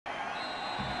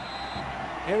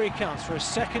Here he comes for a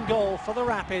second goal for the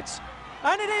Rapids.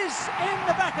 And it is in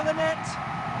the back of the net.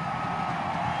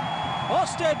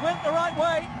 Osted went the right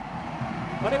way,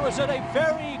 but it was at a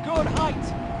very good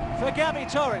height for Gabriel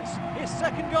Torres. His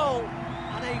second goal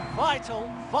and a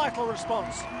vital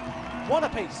response. One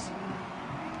apiece.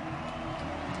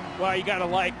 Well, you gotta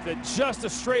like just a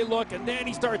straight look, and then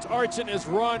he starts arching his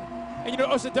run. And you know,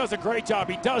 Osted does a great job.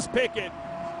 He does pick it,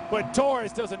 but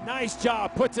Torres does a nice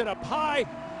job, puts it up high,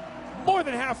 more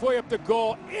than halfway up the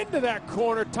goal, into that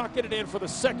corner, tucking it in for the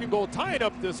second goal, tying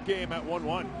up this game at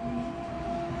 1-1.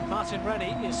 Martin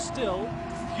Rennie is still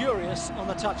furious on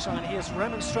the touchline. He is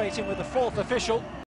remonstrating with the fourth official.